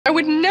I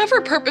would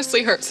never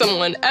purposely hurt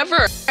someone,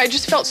 ever. I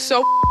just felt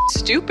so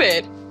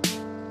stupid.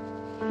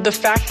 The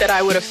fact that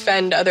I would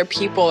offend other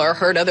people or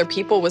hurt other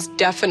people was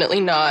definitely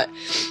not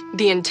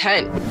the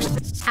intent.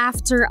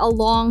 After a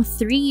long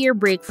 3-year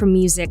break from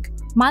music,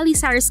 Miley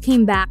Cyrus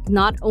came back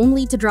not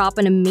only to drop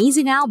an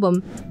amazing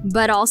album,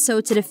 but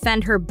also to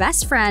defend her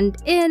best friend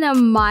in a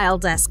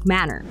mild-esque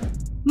manner.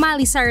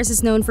 Miley Cyrus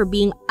is known for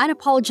being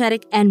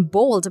unapologetic and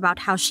bold about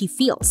how she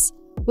feels,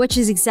 which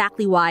is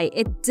exactly why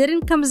it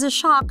didn't come as a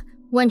shock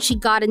when she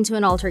got into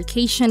an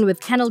altercation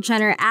with Kendall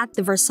Jenner at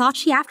the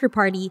Versace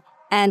afterparty,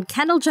 and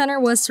Kendall Jenner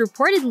was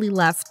reportedly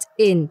left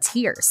in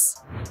tears.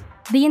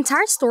 The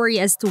entire story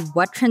as to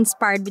what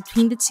transpired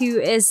between the two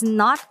is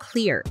not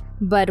clear,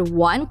 but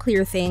one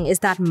clear thing is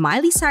that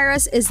Miley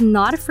Cyrus is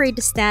not afraid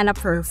to stand up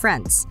for her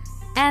friends.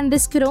 And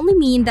this could only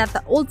mean that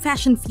the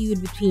old-fashioned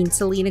feud between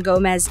Selena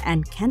Gomez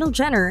and Kendall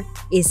Jenner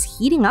is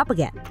heating up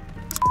again.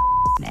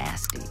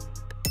 Nasty.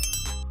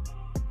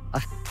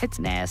 It's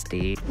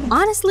nasty.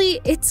 Honestly,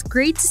 it's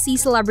great to see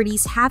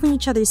celebrities having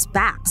each other's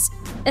backs,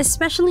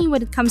 especially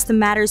when it comes to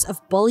matters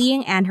of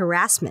bullying and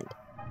harassment.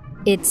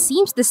 It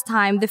seems this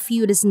time the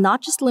feud is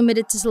not just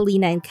limited to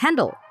Selena and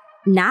Kendall.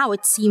 Now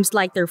it seems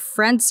like their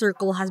friend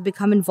circle has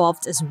become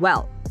involved as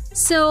well.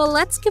 So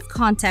let's give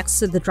context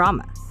to the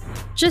drama.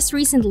 Just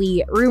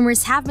recently,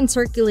 rumors have been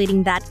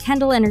circulating that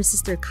Kendall and her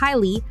sister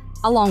Kylie,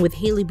 along with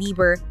Hailey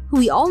Bieber, who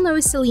we all know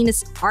is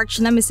Selena's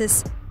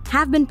arch-nemesis,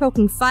 have been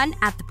poking fun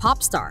at the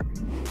pop star.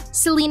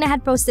 Selena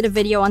had posted a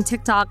video on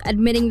TikTok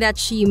admitting that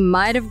she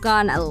might have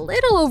gone a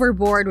little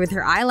overboard with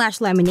her eyelash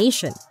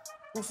lamination.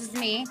 This is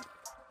me.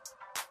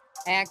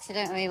 I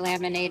accidentally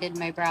laminated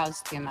my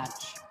brows too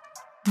much.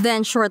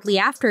 Then shortly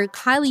after,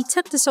 Kylie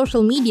took to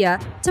social media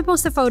to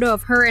post a photo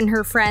of her and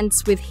her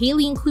friends, with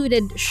Hailey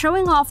included,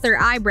 showing off their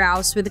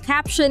eyebrows with the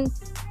caption,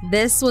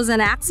 "This was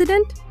an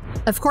accident?"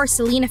 Of course,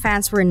 Selena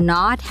fans were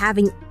not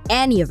having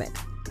any of it,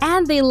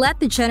 and they let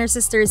the Jenner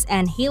sisters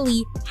and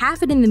Hailey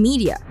have it in the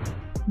media.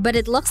 But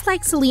it looks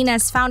like Selena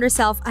has found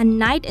herself a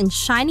knight in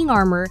shining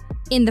armor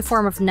in the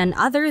form of none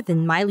other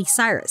than Miley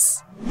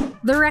Cyrus.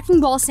 The Wrecking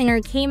Ball singer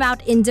came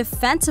out in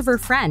defense of her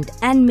friend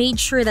and made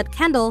sure that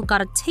Kendall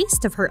got a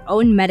taste of her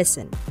own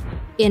medicine.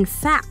 In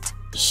fact,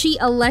 she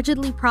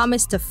allegedly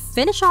promised to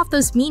finish off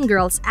those mean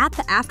girls at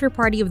the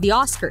after-party of the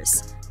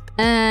Oscars.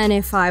 And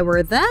if I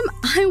were them,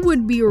 I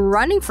would be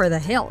running for the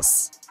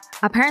hills.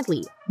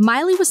 Apparently,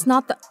 Miley was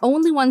not the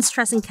only one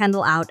stressing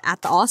Kendall out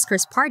at the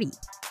Oscars party,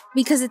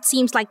 because it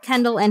seems like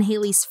Kendall and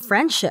Hailey's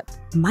friendship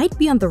might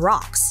be on the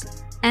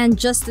rocks. And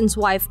Justin's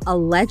wife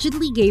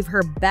allegedly gave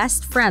her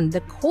best friend the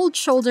cold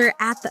shoulder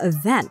at the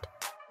event.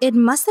 It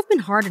must have been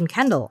hard on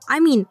Kendall. I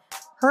mean,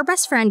 her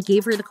best friend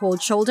gave her the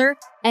cold shoulder,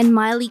 and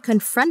Miley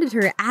confronted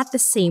her at the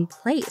same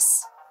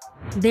place.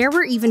 There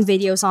were even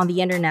videos on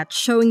the internet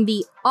showing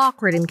the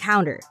awkward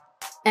encounter.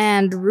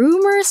 And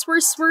rumors were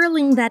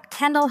swirling that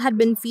Kendall had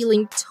been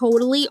feeling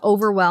totally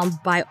overwhelmed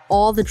by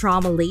all the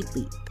drama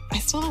lately. I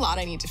still have a lot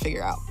I need to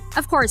figure out.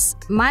 Of course,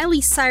 Miley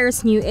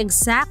Cyrus knew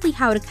exactly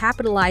how to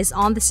capitalize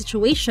on the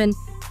situation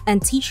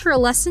and teach her a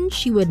lesson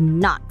she would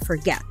not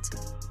forget.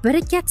 But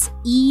it gets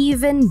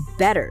even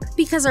better,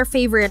 because our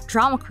favorite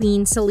drama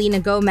queen, Selena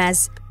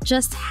Gomez,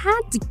 just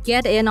had to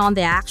get in on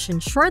the action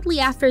shortly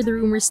after the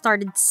rumors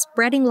started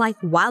spreading like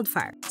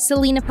wildfire.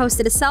 Selena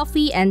posted a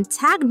selfie and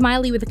tagged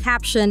Miley with the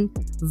caption,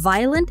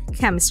 "Violent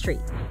Chemistry."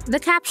 The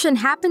caption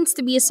happens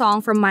to be a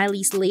song from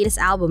Miley's latest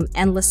album,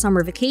 Endless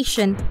Summer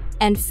Vacation,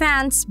 and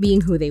fans,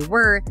 being who they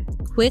were,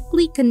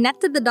 quickly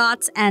connected the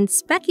dots and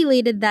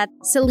speculated that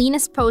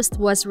Selena's post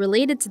was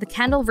related to the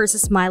Kendall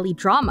vs. Miley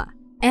drama.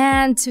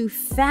 And to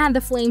fan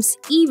the flames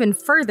even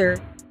further,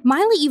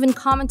 Miley even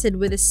commented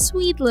with a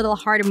sweet little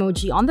heart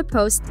emoji on the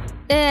post.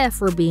 If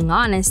we're being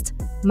honest,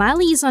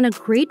 Miley is on a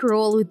great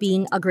roll with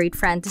being a great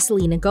friend to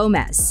Selena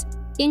Gomez.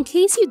 In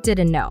case you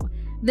didn't know,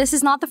 this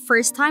is not the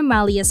first time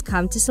Miley has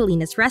come to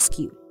Selena's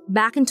rescue.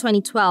 Back in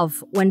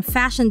 2012, when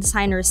fashion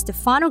designer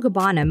Stefano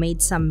Gabbana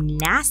made some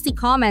nasty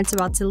comments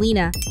about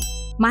Selena,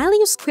 Miley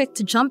was quick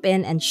to jump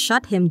in and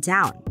shut him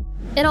down.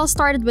 It all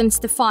started when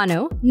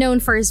Stefano,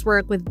 known for his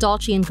work with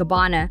Dolce &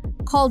 Gabbana,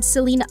 called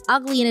Selena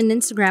ugly in an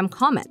Instagram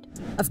comment.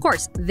 Of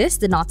course, this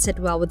did not sit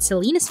well with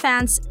Selena's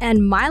fans,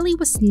 and Miley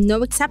was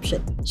no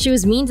exception. She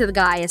was mean to the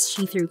guy as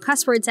she threw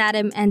cuss words at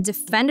him and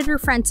defended her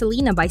friend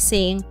Selena by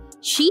saying,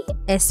 "She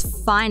is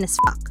fine as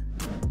fuck."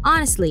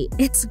 Honestly,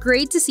 it's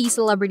great to see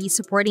celebrities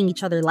supporting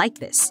each other like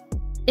this.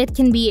 It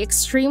can be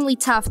extremely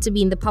tough to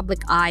be in the public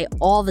eye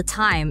all the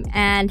time,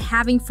 and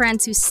having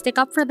friends who stick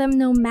up for them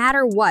no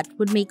matter what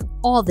would make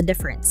all the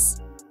difference.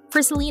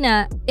 For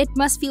Selena, it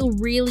must feel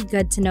really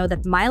good to know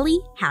that Miley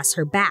has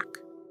her back.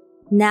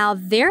 Now,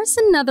 there's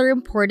another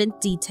important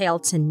detail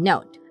to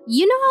note.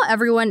 You know how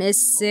everyone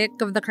is sick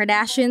of the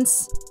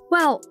Kardashians?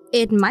 Well,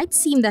 it might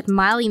seem that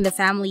Miley and the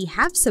family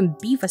have some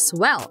beef as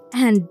well.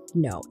 And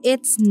no,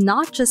 it's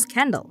not just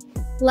Kendall.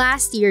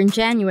 Last year in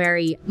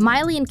January,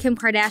 Miley and Kim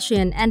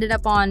Kardashian ended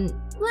up on,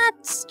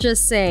 let's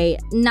just say,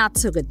 not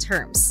so good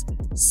terms.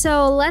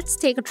 So let's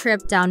take a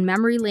trip down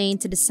memory lane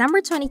to December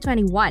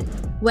 2021,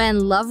 when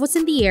love was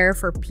in the air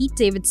for Pete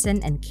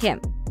Davidson and Kim.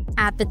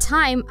 At the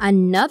time,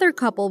 another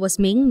couple was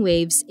making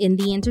waves in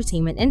the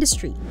entertainment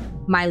industry,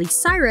 Miley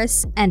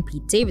Cyrus and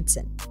Pete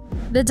Davidson.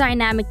 The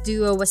dynamic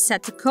duo was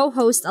set to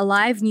co-host a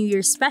live New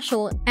Year's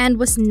special and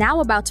was now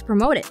about to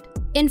promote it.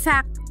 In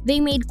fact, they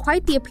made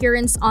quite the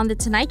appearance on The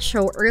Tonight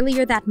Show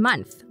earlier that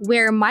month,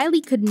 where Miley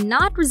could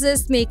not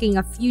resist making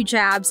a few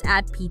jabs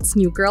at Pete's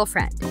new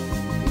girlfriend.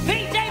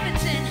 Pete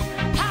Davidson,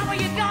 how are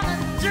you gonna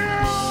do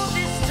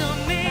this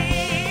to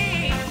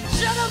me?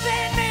 Should've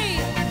been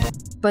me.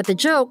 But the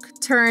joke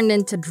turned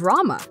into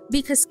drama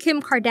because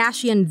Kim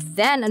Kardashian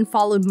then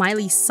unfollowed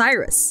Miley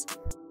Cyrus.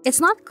 It's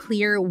not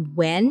clear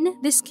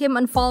when this Kim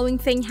unfollowing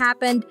thing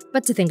happened,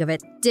 but to think of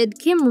it, did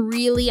Kim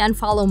really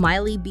unfollow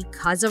Miley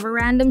because of a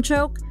random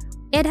joke?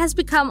 It has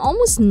become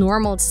almost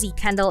normal to see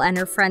Kendall and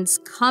her friends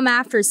come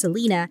after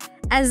Selena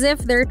as if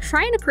they're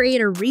trying to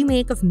create a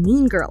remake of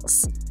Mean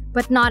Girls.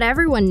 But not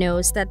everyone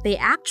knows that they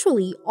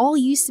actually all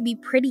used to be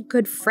pretty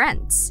good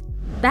friends.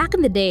 Back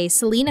in the day,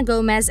 Selena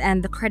Gomez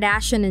and the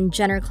Kardashian and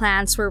Jenner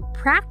clans were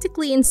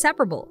practically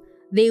inseparable.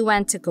 They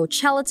went to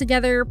Coachella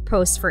together,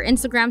 posed for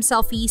Instagram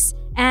selfies,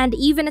 and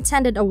even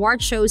attended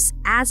award shows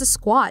as a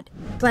squad.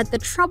 But the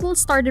trouble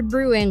started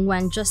brewing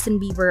when Justin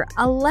Bieber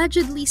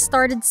allegedly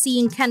started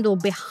seeing Kendall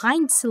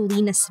behind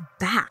Selena's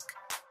back.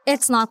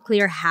 It's not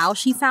clear how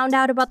she found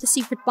out about the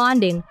secret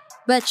bonding,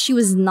 but she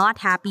was not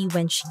happy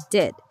when she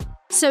did.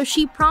 So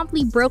she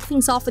promptly broke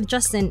things off with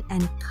Justin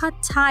and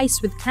cut ties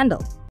with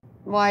Kendall.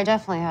 Well, I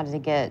definitely had to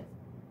get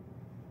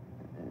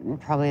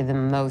probably the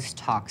most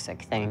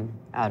toxic thing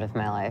out of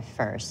my life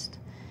first.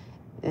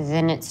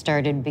 Then it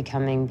started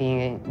becoming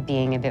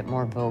being a bit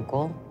more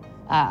vocal.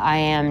 I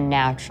am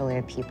naturally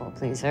a people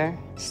pleaser,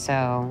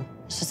 so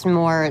it's just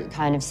more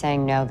kind of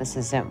saying, no, this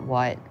isn't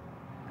what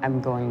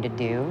I'm going to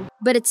do.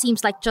 But it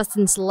seems like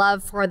Justin's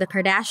love for the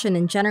Kardashian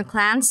and Jenner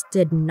clans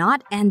did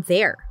not end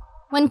there.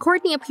 When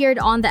Kourtney appeared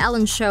on The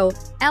Ellen Show,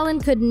 Ellen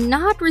could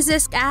not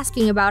resist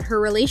asking about her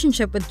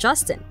relationship with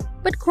Justin.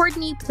 But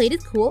Kourtney played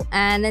it cool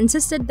and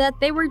insisted that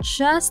they were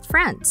just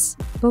friends.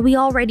 But we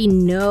already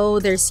know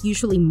there's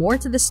usually more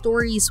to the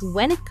stories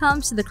when it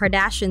comes to the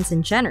Kardashians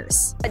and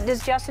Jenners.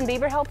 Does Justin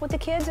Bieber help with the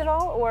kids at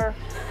all, or?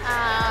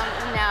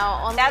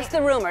 No. That's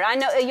the rumor. I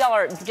know y'all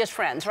are just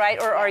friends,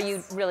 right? Or are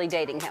you really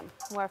dating him?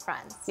 We're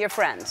friends. You're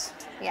friends.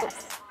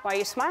 Yes. Why are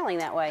you smiling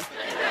that way?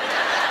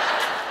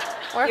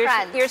 We're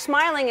friends. You're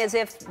smiling as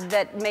if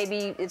that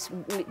maybe it's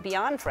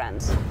beyond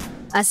friends.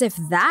 As if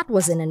that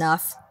wasn't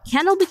enough,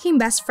 Kendall became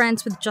best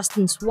friends with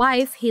Justin's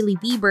wife, Hailey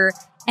Bieber,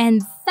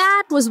 and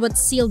that was what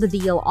sealed the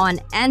deal on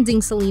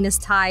ending Selena's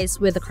ties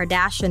with the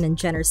Kardashian and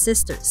Jenner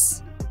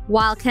sisters.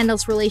 While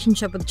Kendall's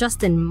relationship with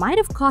Justin might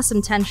have caused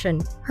some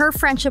tension, her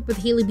friendship with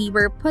Hailey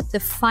Bieber put the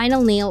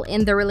final nail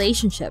in the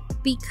relationship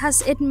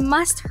because it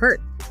must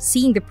hurt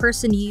seeing the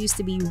person you used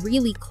to be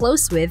really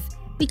close with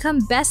become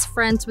best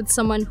friends with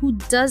someone who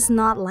does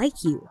not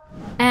like you.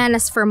 And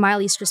as for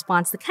Miley's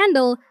response to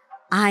Kendall,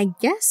 I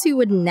guess we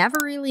would never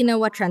really know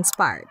what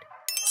transpired.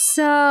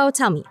 So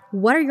tell me,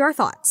 what are your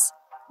thoughts?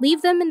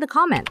 Leave them in the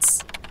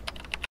comments.